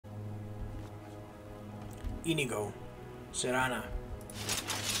Inigo, Serana.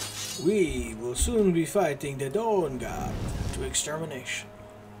 We will soon be fighting the Dawn God to extermination.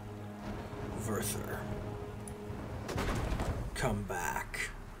 Verther. Come back.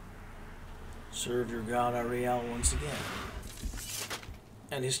 Serve your god Ariel once again.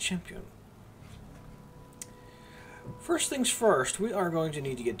 And his champion. First things first, we are going to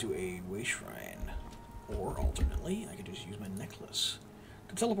need to get to a Wayshrine. Or, alternately, I could just use my necklace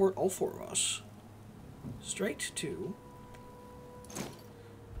to teleport all four of us straight to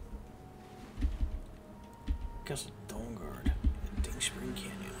Castle Dawnguard at Ding Spring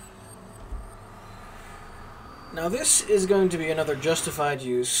Canyon. Now this is going to be another justified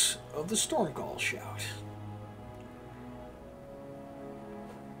use of the Stormcall Shout.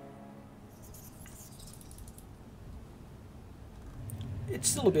 It's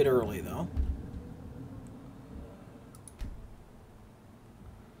still a bit early, though.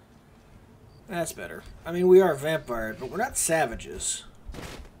 That's better. I mean, we are vampires, but we're not savages.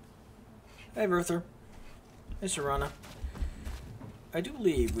 Hey, Verther. Hey, Serana. I do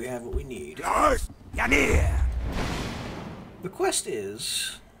believe we have what we need. The quest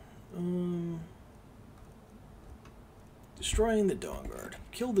is... destroying the Dawnguard.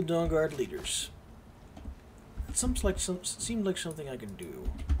 Kill the Dawnguard leaders. It seemed like something I could do.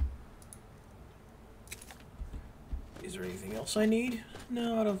 Is there anything else I need?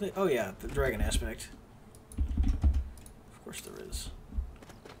 No, I don't think... Oh yeah, the dragon aspect. Of course there is.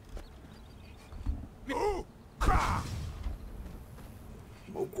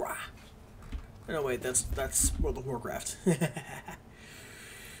 Mogra. No, wait, that's World of Warcraft. This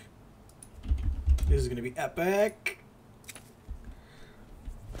is gonna be epic.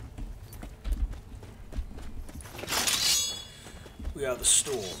 We are the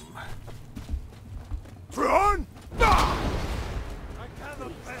storm. Run!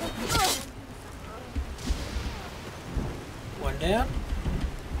 One down.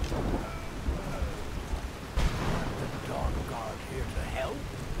 The Dawnguard here to help?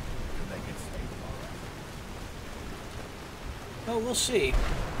 To make it safe for us? Oh, we'll see.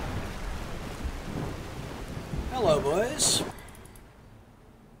 Hello, boys.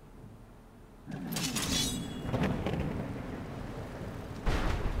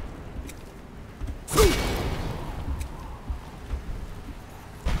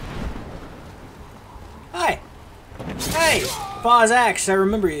 Hi. Hey, Pause Axe, I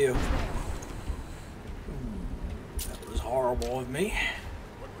remember you. That was horrible of me.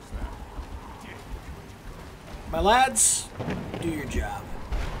 My lads, do your job.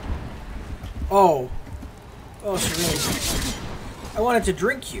 Oh. Oh, Serene. I wanted to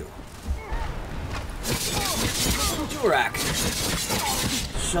drink you. Jurak.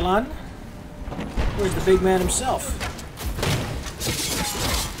 Shallan? Where's the big man himself?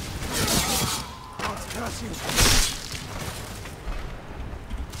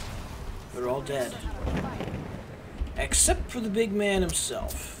 They're all dead. Except for the big man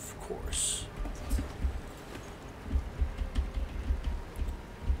himself, of course.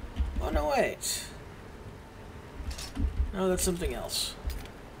 Oh, no, wait. No, that's something else.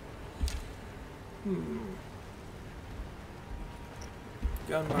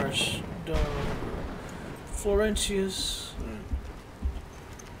 Gunmarsh, Florentius,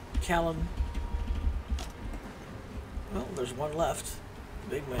 Callum. Well, there's one left.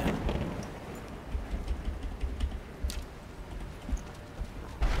 Big man.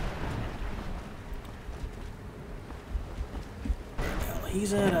 Where the hell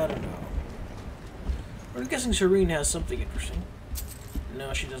he's at, I don't know. I'm guessing Serene has something interesting.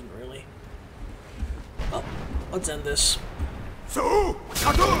 No, she doesn't really. Well, let's end this. So,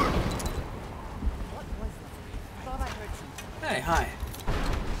 Saturn! Hey, hi.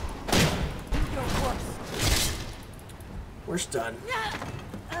 We're stunned.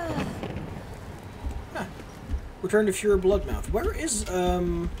 Huh. Return to Fury Bloodmouth. Where is,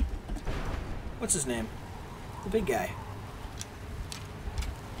 what's his name? The big guy.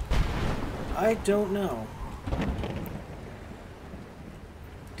 I don't know.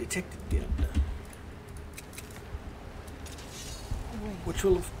 Detected Guild. Which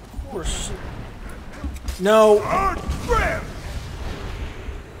will, of course... No!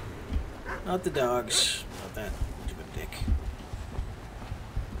 Not the dogs. Not that much of a dick.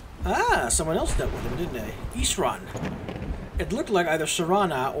 Ah, someone else dealt with him, didn't they? Eastron. It looked like either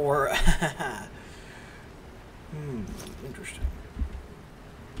Serana or... Interesting.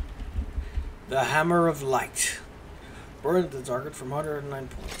 The Hammer of Light. Burn the target from 109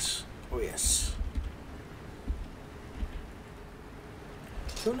 points. Oh, yes.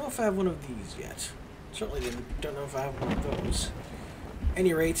 Don't know if I have one of these yet. Certainly don't know if I have one of those.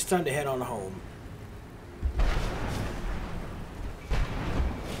 Any rate, it's time to head on home.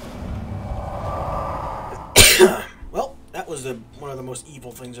 was one of the most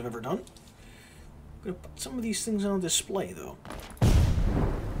evil things I've ever done. I'm gonna put some of these things on display, though.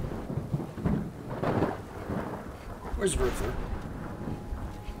 Where's Verther?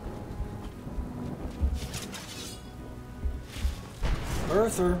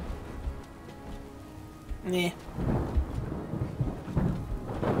 Verther. Nah.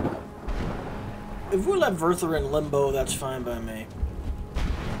 If we let Verther in limbo, that's fine by me.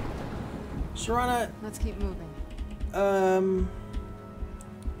 Serana. Let's keep moving.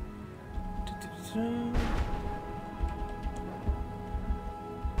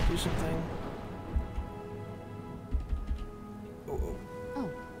 Do something. Oh. Oh,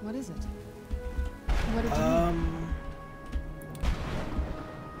 what is it? What did you need?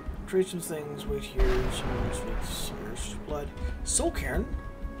 Trade some things. Wait here. Some blood. Soul Cairn.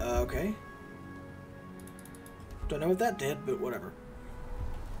 Okay. Don't know what that did, but whatever.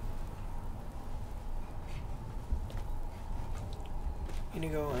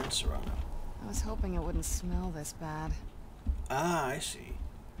 Inigo and Serana. I was hoping it wouldn't smell this bad. Ah, I see.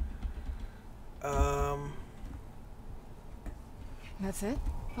 That's it?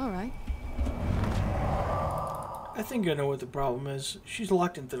 Alright. I think I know what the problem is. She's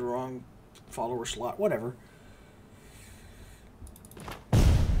locked into the wrong follower slot. Whatever.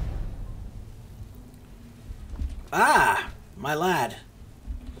 Ah! My lad.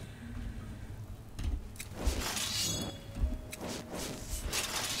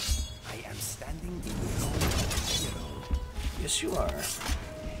 I am standing in the own hero. Yes, you are.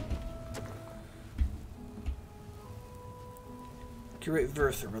 Curate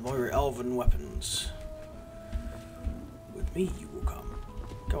Verther with all your elven weapons. With me, you will come.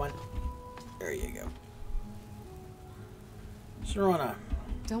 Go on. There you go. Serana.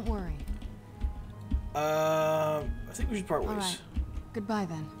 Don't worry. I think we should part ways. Alright. Goodbye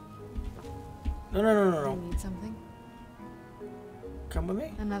then. No. You need something? Come with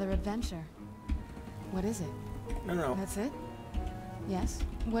me? Another adventure. What is it? No. That's it? Yes?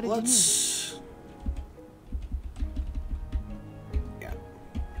 What did you Let's... Yeah.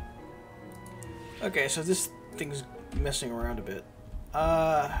 Okay, so this thing's messing around a bit.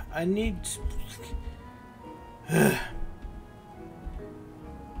 I need...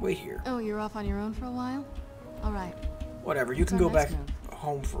 Wait here. Oh, you're off on your own for a while? Alright. Whatever, you can go back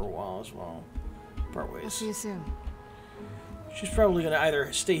home for a while as well. Part ways. I'll see you soon. She's probably gonna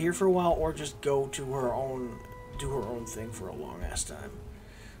either stay here for a while or just go to her own, do her own thing for a long ass time.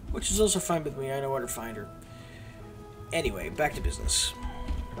 Which is also fine with me, I know where to find her. Anyway, back to business.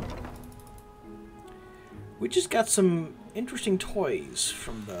 We just got some interesting toys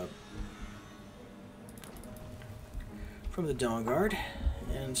from the Dawn Guard,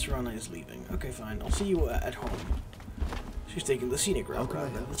 and Serana is leaving. Okay, fine. I'll see you at home. She's taking the scenic route rather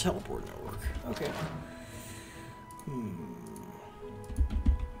than the teleport network. Okay.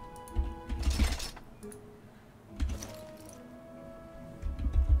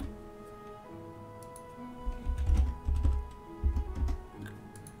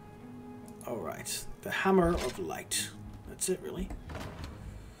 Alright. The Hammer of Light. That's it, really?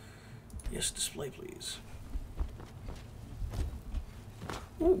 Yes, display, please.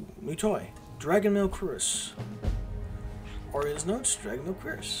 Ooh, new toy. Dragonmail Cuirass. Or his notes, Dragonmail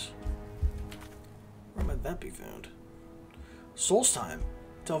Cuirass. Where might that be found? Solstheim.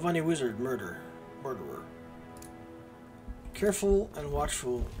 Telvanni Wizard Murderer. Careful and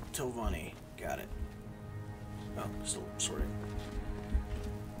watchful Telvanni. Got it. Oh, still sorting.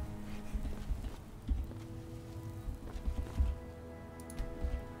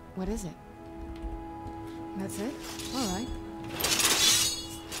 What is it? That's it? Alright.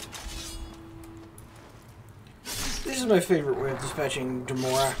 This is my favorite way of dispatching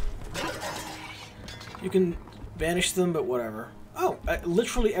Demora. You can banish them, but whatever. Oh,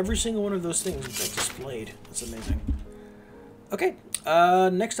 literally every single one of those things is displayed. That's amazing. Okay,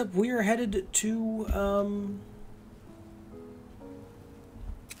 next up we are headed to,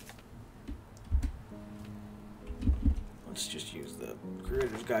 let's just use the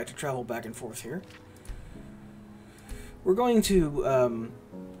Creator's Guide to travel back and forth here. We're going to,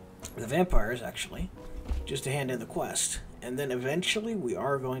 the Vampires, actually, just to hand in the quest. And then eventually we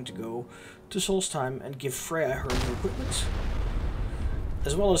are going to go to Solstheim and give Freya her new equipment,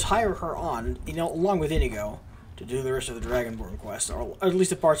 as well as hire her on, along with Inigo, to do the rest of the Dragonborn quest, or at least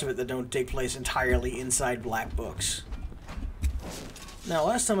the parts of it that don't take place entirely inside black books. Now,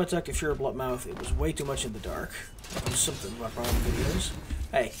 last time I talked to Fear Bloodmouth, it was way too much in the dark. There's something about our own videos.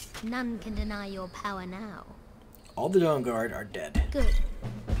 Hey. None can deny your power now. All the Dawn Guard are dead. Good.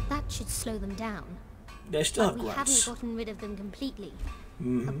 That should slow them down. They still have we grunts. haven't gotten rid of them completely.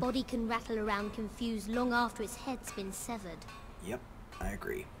 A body can rattle around confused long after its head's been severed. Yep, I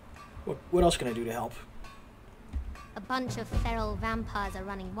agree. What else can I do to help? A bunch of feral vampires are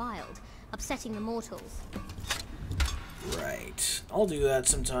running wild, upsetting the mortals. Right. I'll do that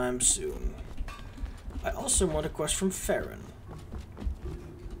sometime soon. I also want a quest from Farron.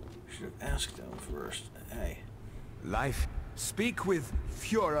 Should have asked them first. Hey. Life. Speak with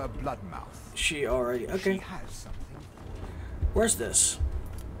Fura Bloodmouth. She already... Okay. She has something. Where's this?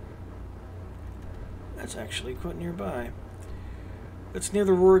 That's actually quite nearby. It's near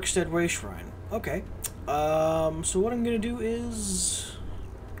the Rorikstead Wayshrine. Okay. So what I'm gonna do is...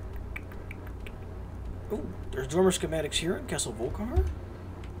 Oh, there's dormer schematics here in Castle Volkar?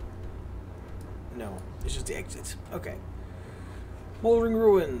 No, it's just the exit. Okay. Moldering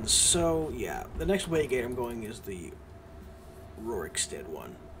Ruins. So, yeah. The next waygate I'm going is the Rorikstead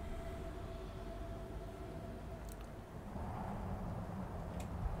one.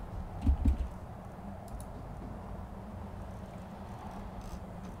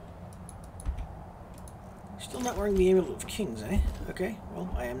 Still not wearing the Amulet of Kings, eh? Okay,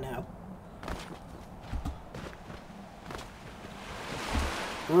 well, I am now.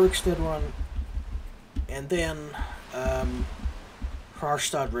 Rorikstead run, and then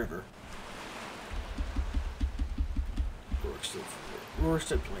Harstad River.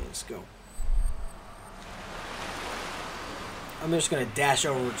 Rorikstead Plains, go. I'm just gonna dash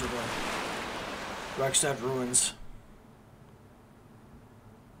over to the Rorikstead Ruins.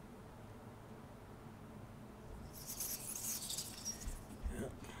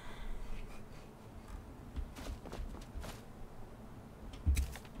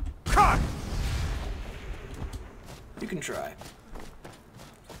 You can try.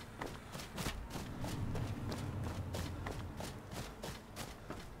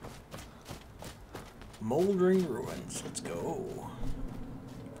 Moldering Ruins. Let's go.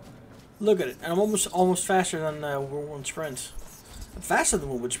 Look at it. And I'm almost faster than Whirlwind Sprint. I'm faster than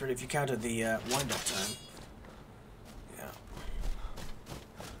Whirlwind Sprint if you counted the wind-up time. Yeah.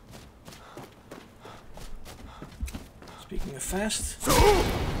 Speaking of fast...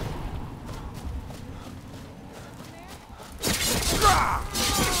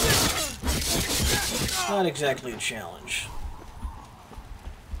 Not exactly a challenge.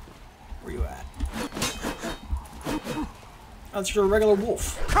 Where you at? That's just a regular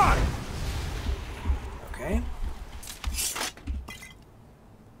wolf. Okay.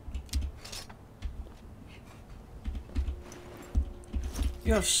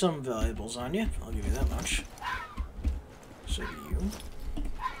 You have some valuables on you. I'll give you that much. So do you.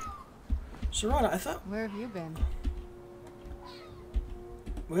 Serana, I thought... Where have you been?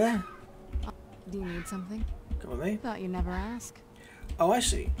 Where? Do you need something? Come with me. Thought you'd never ask. Oh, I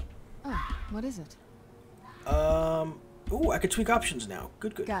see. Oh, what is it? Oh, I could tweak options now.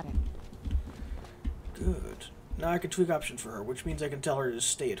 Good, good. Got it. Good. Now I can tweak options for her, which means I can tell her to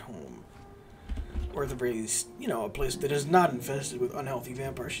stay at home. Or at the very least, you know, a place that is not infested with unhealthy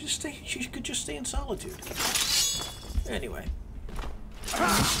vampires. She could just stay in solitude. Anyway.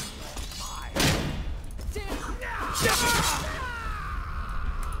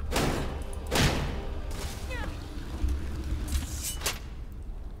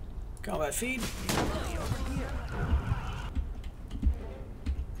 Combat feed.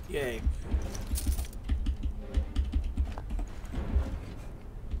 Yay.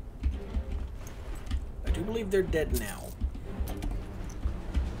 I do believe they're dead now.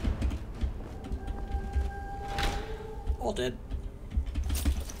 All dead.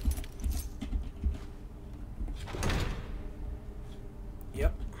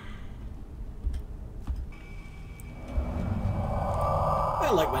 Yep. I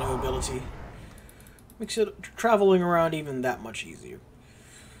like my new ability. Makes it traveling around even that much easier.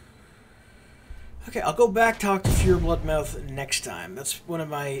 Okay, I'll go back talk to Fura Bloodmouth next time. That's one of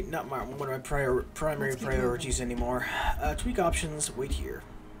my primary priorities anymore. Tweak options. Wait here.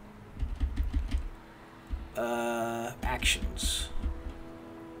 Actions.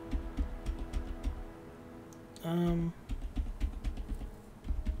 Damn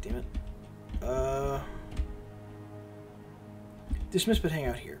it. Dismiss but hang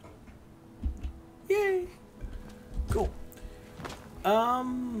out here. Yay! Cool.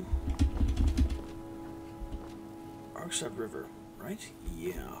 Artefacts River, right?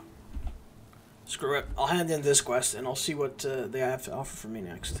 Yeah. Screw it. I'll hand in this quest and I'll see what they have to offer for me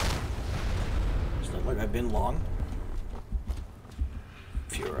next. It's not like I've been long.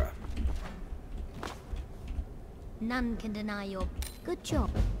 Fura. None can deny your good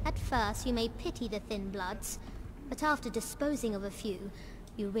job. At first, you may pity the thin bloods, but after disposing of a few,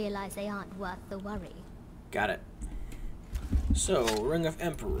 you realize they aren't worth the worry. Got it. So, Ring of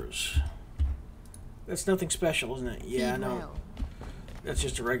Emperors. That's nothing special, isn't it? Yeah, Feed no. well. That's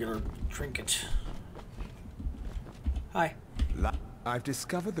just a regular trinket. Hi. I've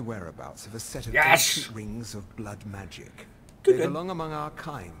discovered the whereabouts of a set of Yes! ancient rings of blood magic. Good, They good. belong among our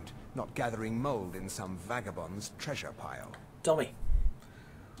kind, not gathering mold in some vagabond's treasure pile. Tell me.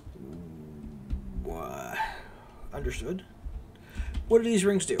 Understood. What do these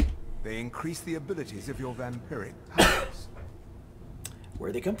rings do? They increase the abilities of your vampiric powers.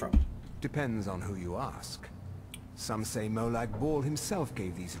 Where they come from? Depends on who you ask. Some say Molag Bal himself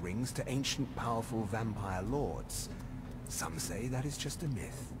gave these rings to ancient powerful vampire lords. Some say that is just a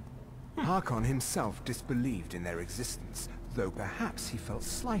myth. Harkon himself disbelieved in their existence, though perhaps he felt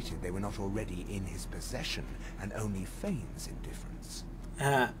slighted they were not already in his possession and only feigns indifference.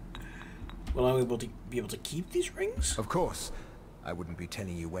 Will I be able to keep these rings? Of course, I wouldn't be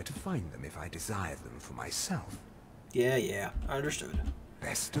telling you where to find them if I desired them for myself. Yeah, understood.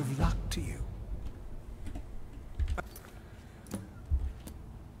 Best of luck to you.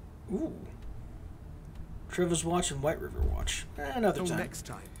 Ooh. Trevor's Watch and White River Watch. Another Till time. next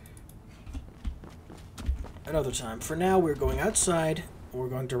time. Another time. For now, we're going outside, and we're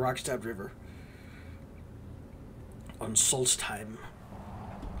going to Rockstad River. On Solstheim.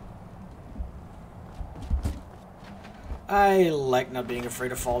 I like not being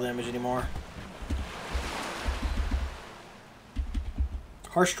afraid of fall damage anymore.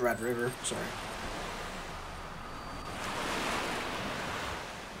 Harstrad River, sorry.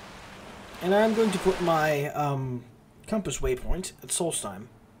 And I'm going to put my compass waypoint at Solstheim.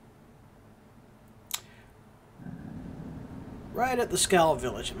 Right at the Skal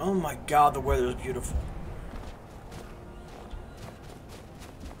village. Oh my god, the weather is beautiful.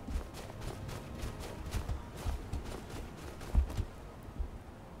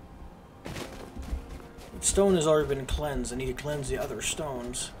 The stone has already been cleansed. I need to cleanse the other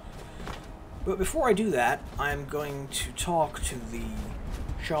stones. But before I do that, I'm going to talk to the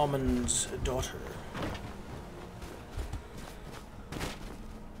shaman's daughter.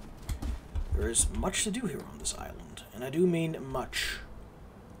 There is much to do here on this island, and I do mean much.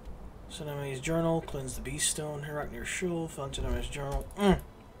 Summermyst Journal, cleanse the beast stone, Heraknir Shul, found Summermyst Journal.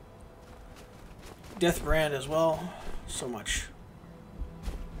 Death Brand as well. So much.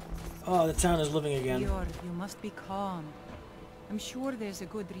 Oh, the town is living again. Yor, you must be calm. I'm sure there's a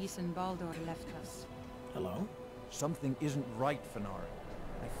good reason Baldur left us. Hello? Something isn't right, Fenar.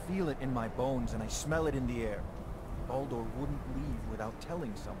 I feel it in my bones and I smell it in the air. Baldur wouldn't leave without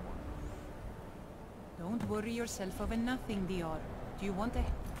telling someone. Don't worry yourself over nothing, Dior. Do you want a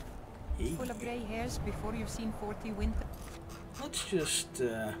Hey. full of grey hairs before you've seen 40 winters? Let's just,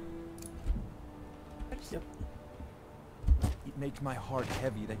 Yep. It makes my heart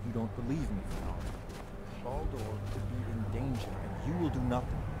heavy that you don't believe me, Fenar. Baldur could be in danger and you will do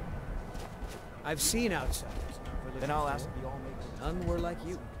nothing. I've seen outsiders. Then I'll ask the All-Maker. None were like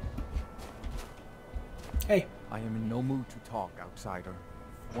you. Hey, I am in no mood to talk, outsider.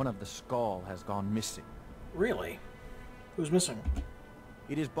 One of the Skull has gone missing. really? Who's missing?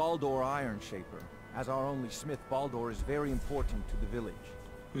 It is Baldur Ironshaper. As our only smith, Baldur is very important to the village.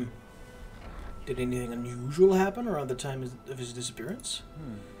 Did anything unusual happen around the time of his disappearance?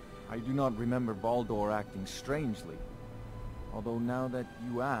 I do not remember Baldur acting strangely. Although now that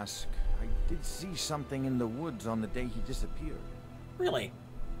you ask, I did see something in the woods on the day he disappeared. Really?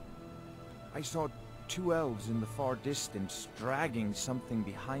 I saw two elves in the far distance dragging something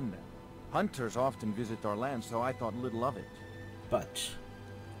behind them. Hunters often visit our land, so I thought little of it. But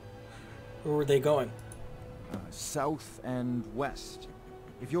where were they going? South and west.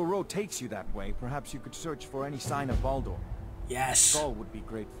 If your road takes you that way, perhaps you could search for any sign of Baldur. Yes, Skull would be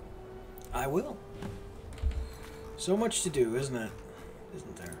grateful. I will. So much to do, isn't it?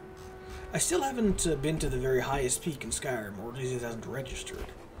 Isn't there? I still haven't been to the very highest peak in Skyrim, or at least it hasn't registered.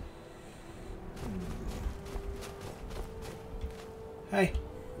 Hey.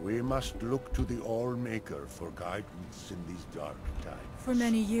 We must look to the All-Maker for guidance in these dark times. For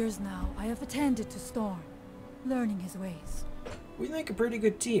many years now, I have attended to Storm, learning his ways. We make a pretty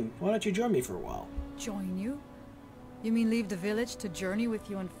good team. Why don't you join me for a while? Join you? You mean leave the village to journey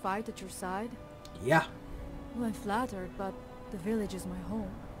with you and fight at your side? Yeah. Well, I'm flattered, but the village is my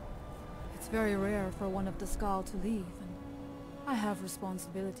home. It's very rare for one of the Skal to leave, and I have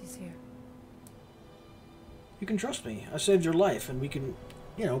responsibilities here. You can trust me. I saved your life, and we can,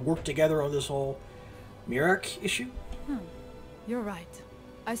 you know, work together on this whole Mirak issue. You're right.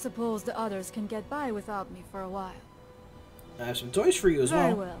 I suppose the others can get by without me for a while. I have some toys for you as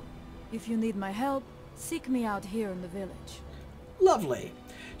Very well. well. If you need my help, seek me out here in the village. Lovely.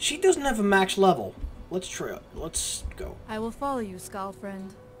 She doesn't have a max level. Let's go. I will follow you, Skull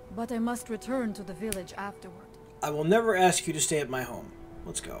friend, but I must return to the village afterward. I will never ask you to stay at my home.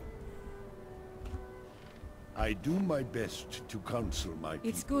 Let's go. I do my best to counsel my people.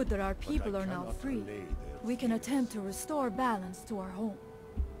 It's good that our but people I are now cannot free. allay their We can attempt to restore balance to our home.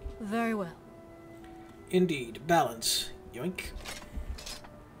 Very well. Indeed. Balance. Yoink.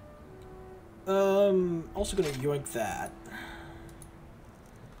 Also gonna yoink that.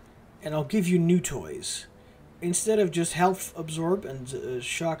 And I'll give you new toys. Instead of just health absorb and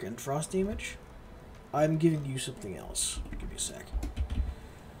shock and frost damage, I'm giving you something else. Give me a sec.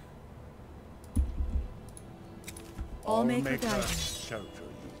 All make a Maker guidance. shelter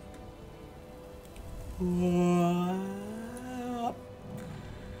you.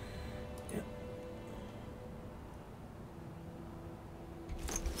 Yep.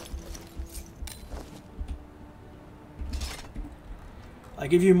 I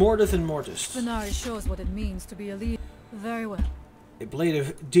give you Mordeth and Mortis. Venari shows what it means to be a leader. Very well. A blade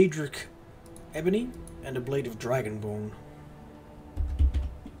of Daedric Ebony and a blade of Dragonborn.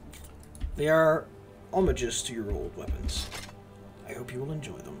 They are homages to your old weapons. I hope you will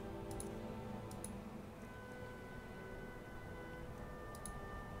enjoy them.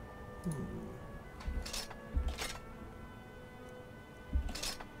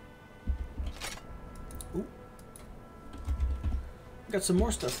 Ooh. Got some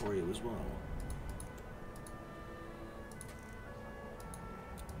more stuff for you as well.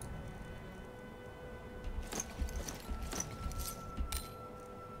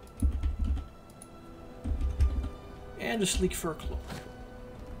 And a sleek fur cloak.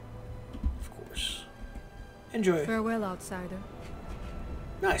 Of course. Enjoy. Farewell, outsider.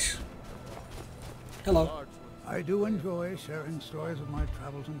 Nice. Hello. I do enjoy sharing stories of my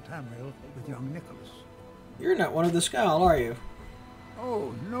travels in Tamriel with young Nicholas. You're not one of the Skull, are you?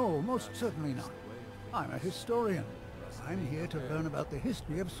 Oh, no, most certainly not. I'm a historian. I'm here to learn about the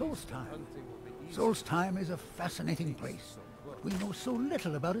history of Solstheim. Solstheim is a fascinating place, but we know so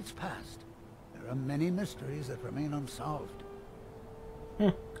little about its past. There are many mysteries that remain unsolved.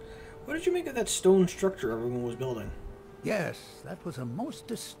 What did you make of that stone structure everyone was building? Yes, that was a most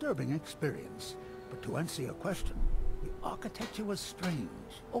disturbing experience. But to answer your question, the architecture was strange,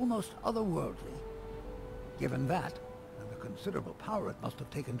 almost otherworldly. Given that, and the considerable power it must have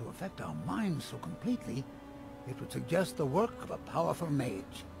taken to affect our minds so completely, it would suggest the work of a powerful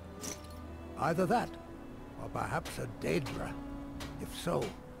mage. Either that, or perhaps a Daedra. If so,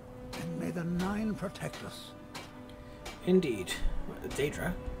 then may the Nine protect us. Indeed.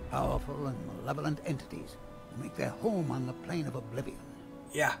 Daedra? Powerful and malevolent entities who make their home on the plane of oblivion.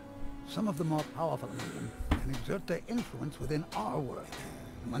 Yeah. Some of the more powerful among them can exert their influence within our world.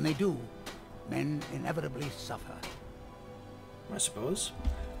 And when they do, men inevitably suffer. I suppose.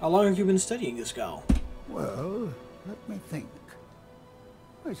 How long have you been studying this Skull? Well, let me think.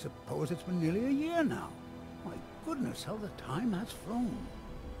 I suppose it's been nearly a year now. My goodness, how the time has flown.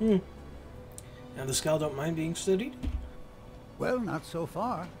 And the Skull don't mind being studied? Well, not so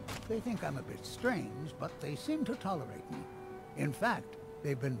far. They think I'm a bit strange, but they seem to tolerate me. In fact,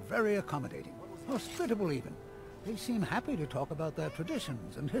 they've been very accommodating, hospitable even. They seem happy to talk about their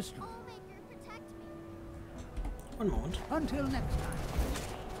traditions and history. One moment. Until next time.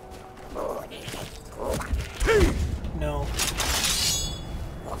 No.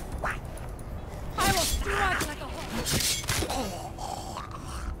 I will strike like a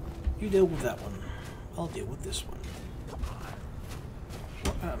hawk. You deal with that one. I'll deal with this one.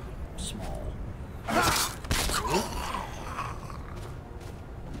 Small.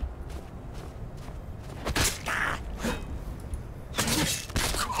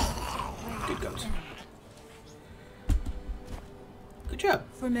 Good goes. Good job.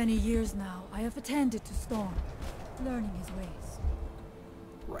 For many years now, I have attended to Storm, learning his ways.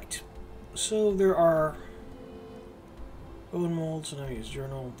 Right. So there are bone molds, and I use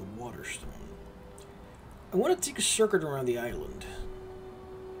journal, the Waterstone. I want to take a circuit around the island.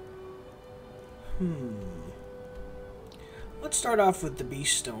 Let's start off with the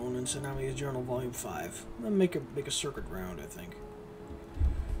Beast Stone and Tsunami's Journal Volume 5. Then make a circuit round, I think.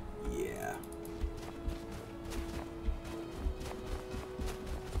 Yeah.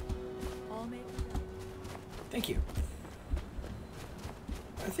 Thank you.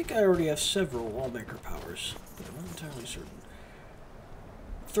 I think I already have several Wallmaker powers, but I'm not entirely certain.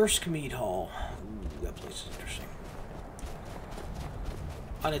 Thurskmead Hall. Ooh, that place is interesting.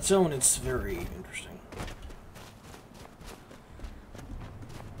 On its own, it's very interesting.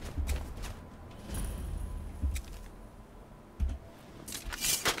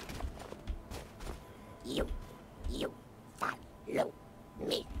 You follow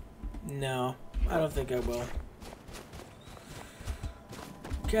me. No, I don't think I will.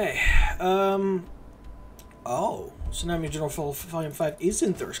 Okay. Oh. Tsunami General Volume 5 is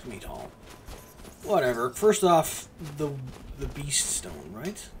in Thirskmeat Hall. Whatever. First off, the Beast Stone,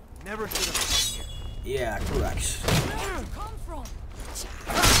 right? Never should have come here. Yeah, correct. Where did you come from?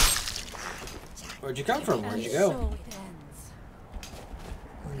 Where'd you come from? Where'd you go? So it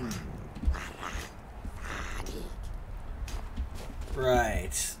ends.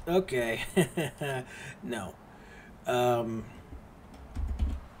 Right. Okay. No.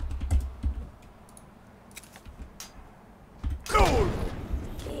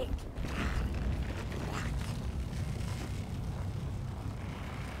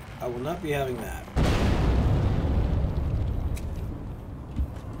 I will not be having that.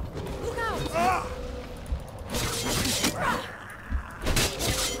 Look out!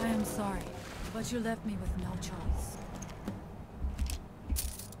 I am sorry, but you left me with no choice.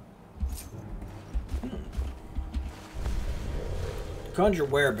 Conjure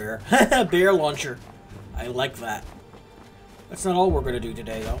Werebear. Bear launcher. I like that. That's not all we're going to do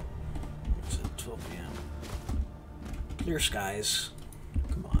today, though. It's at 12 p.m. Clear skies.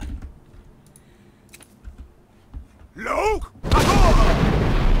 Come on. Look!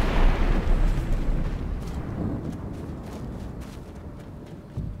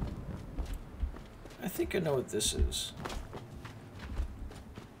 I think I know what this is.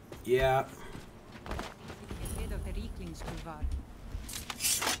 Yeah. Ahead of the Reeklings, Ulvar.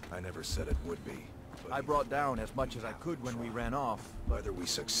 I never said it would be. But I brought down as much as I could when we ran off. whether we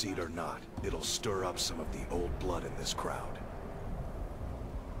succeed or not, it'll stir up some of the old blood in this crowd.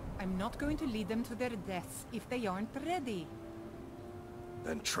 I'm not going to lead them to their deaths if they aren't ready.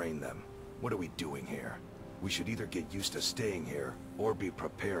 Then train them. What are we doing here? We should either get used to staying here, or be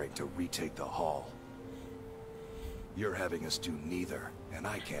preparing to retake the hall. You're having us do neither, and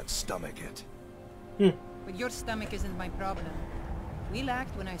I can't stomach it. But your stomach isn't my problem. We'll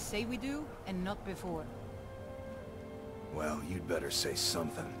act when I say we do, and not before. Well, you'd better say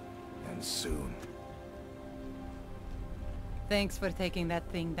something, and soon. Thanks for taking that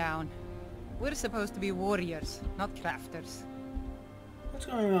thing down. We're supposed to be warriors, not crafters. What's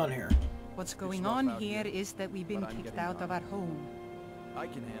going on here? What's going on here is that we've been kicked out of our home. I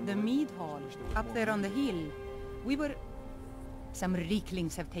can handle The it. mead hall, up there on the hill. We were... Some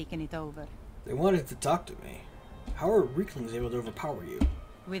Reeklings have taken it over. They wanted to talk to me. How are Reeklings able to overpower you?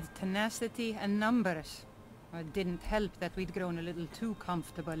 With tenacity and numbers. It didn't help that we'd grown a little too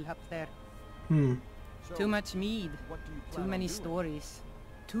comfortable up there. So, Too much mead, what do you too plan on many doing? stories,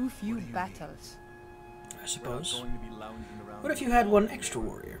 too few battles. I We're not suppose. going to be lounging around What if you had one extra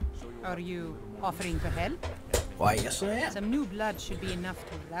warrior? Are you offering to help? Why, yes I am. Some new blood should be enough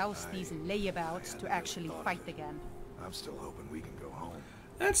to rouse these layabouts to actually fight again. I'm still hoping we can go home.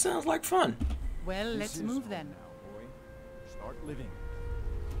 That sounds like fun. Well, This let's is move home then. now, boy. Start living.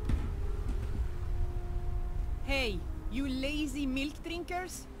 Hey, you lazy milk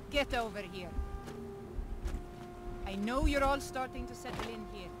drinkers, get over here. I know you're all starting to settle in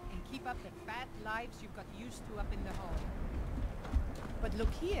here and keep up the fat lives you've got used to up in the hall. But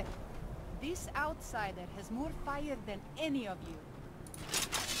look here, this outsider has more fire than any of you.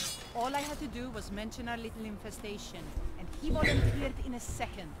 All I had to do was mention our little infestation, and he volunteered in a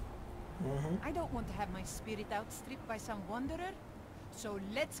second. I don't want to have my spirit outstripped by some wanderer, so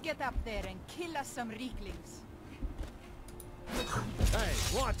let's get up there and kill us some Reeklings.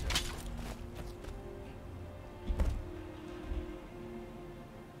 Hey, water!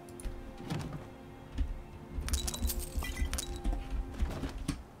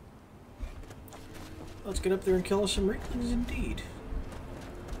 Let's get up there and kill us some Reeklings indeed.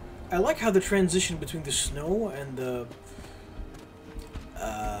 I like how the transition between the snow and the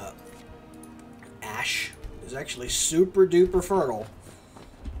ash is actually super duper fertile.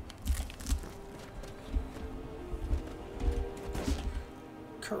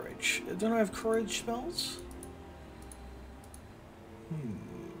 Courage. Don't I have courage spells?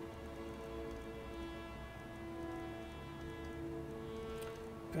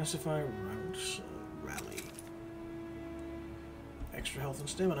 Pacify rounds. Rally. Extra health and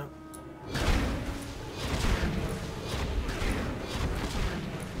stamina.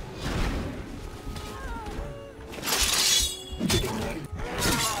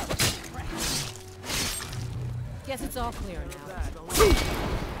 Guess it's all clear now.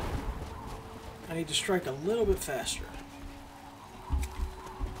 I need to strike a little bit faster.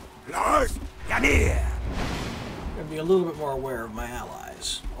 Lars, come here! Gotta be a little bit more aware of my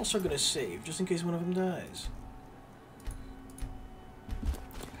allies. Also gonna save, just in case one of them dies.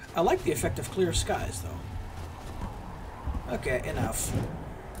 I like the effect of clear skies, though. Okay, enough.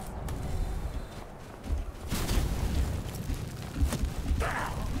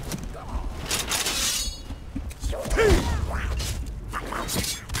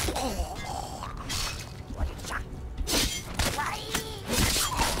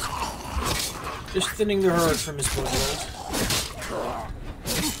 Just thinning the herd from his foothold.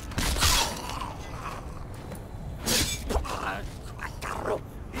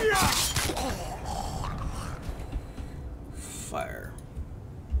 Fire.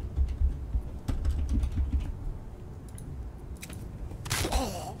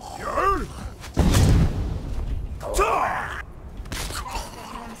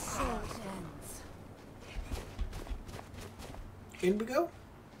 In we go.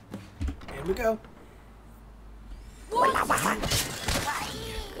 In we go.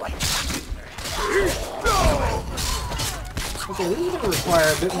 Okay, this is going to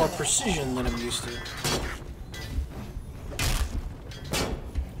require a bit more precision than I'm used to.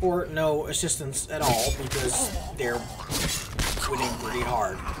 Or no assistance at all, because they're winning pretty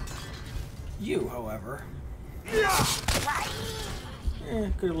hard. You, however...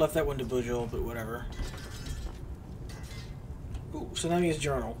 could have left that one to Bujol, but whatever. Ooh, Tsunami's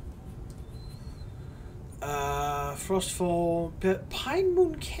journal. Frostfall... Pine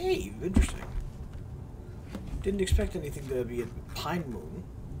Moon Cave. Interesting. Didn't expect anything to be a Pine Moon.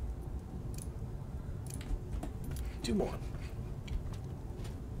 2 more.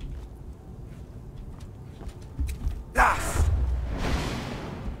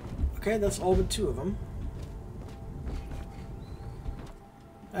 Okay, that's all but 2 of them.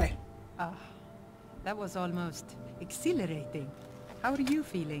 Hey. Ah, that was almost exhilarating. How are you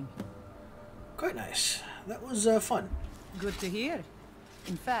feeling? Quite nice. That was fun. Good to hear.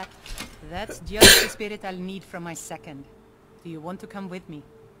 In fact, that's just the spirit I'll need from my second. Do you want to come with me?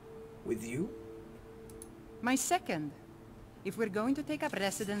 With you? My second. If we're going to take up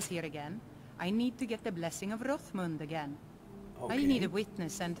residence here again, I need to get the blessing of Rothmund again. Okay. I need a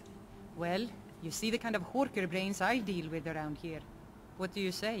witness and, well, you see the kind of horker brains I deal with around here. What do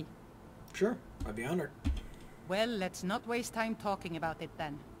you say? Sure, I'd be honored. Well, let's not waste time talking about it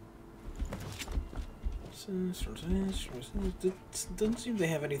then. Doesn't seem they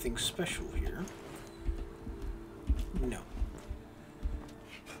have anything special here. No.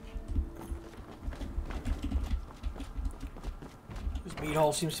 This meat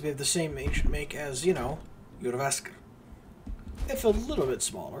hall seems to be the same ancient make as, you know, Urvaskr. If a little bit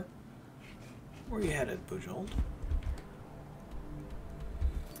smaller. Where are you headed, Bujold?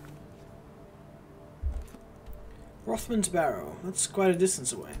 Rothman's Barrow. That's quite a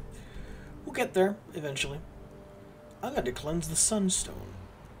distance away. We'll get there, eventually. I'm going to cleanse the Sunstone.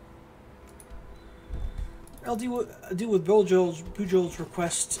 I'll deal with Bujold's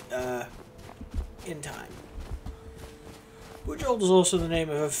request in time. Bujold is also the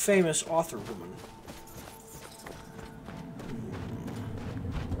name of a famous author woman.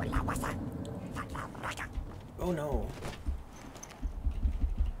 Oh no.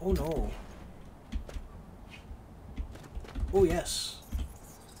 Oh no. Oh yes.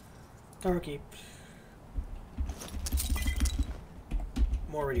 Darky.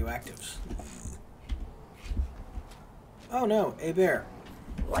 More radioactives. Oh no, a bear.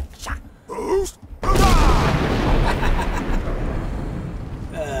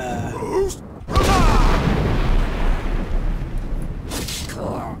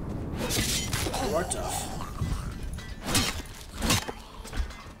 You are tough.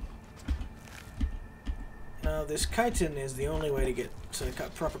 Now this chitin is the only way to get to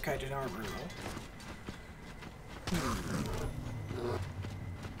proper chitin armor, though.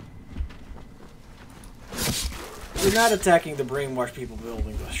 You're not attacking the brainwashed people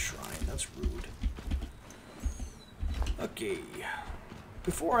building the shrine. That's rude. Okay.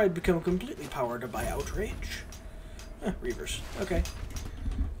 Before I become completely powered by outrage. Reavers. Okay.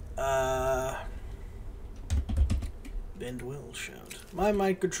 Bend will shout. My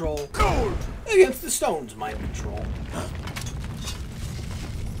mind control against the stone's mind control.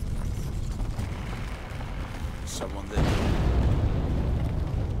 Someone there.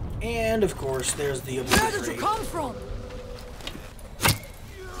 And of course, there's the Where did you come from?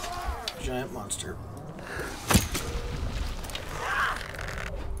 giant monster.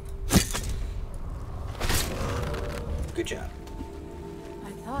 Good job.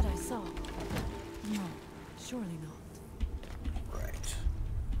 I thought I saw. No, surely not. Right.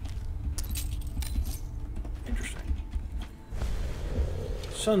 Interesting.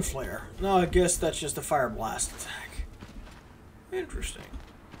 Sunflare. No, I guess that's just a fire blast attack. Interesting.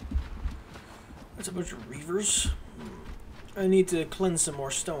 That's a bunch of reavers. I need to cleanse some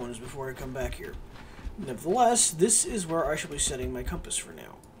more stones before I come back here. Nevertheless, this is where I shall be setting my compass for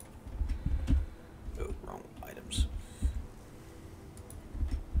now. Oh, wrong items.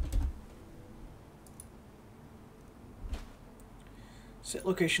 Set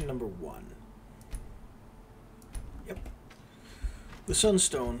location number 1. Yep. The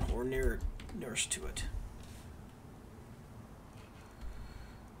Sunstone, or near it. nurse to it.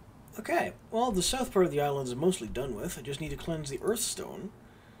 Okay, well, the south part of the island is mostly done with. I just need to cleanse the Earthstone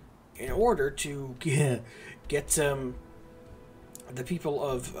in order to get the people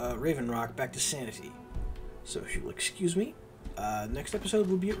of Raven Rock back to sanity. So if you'll excuse me, next episode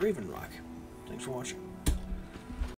will be at Raven Rock. Thanks for watching.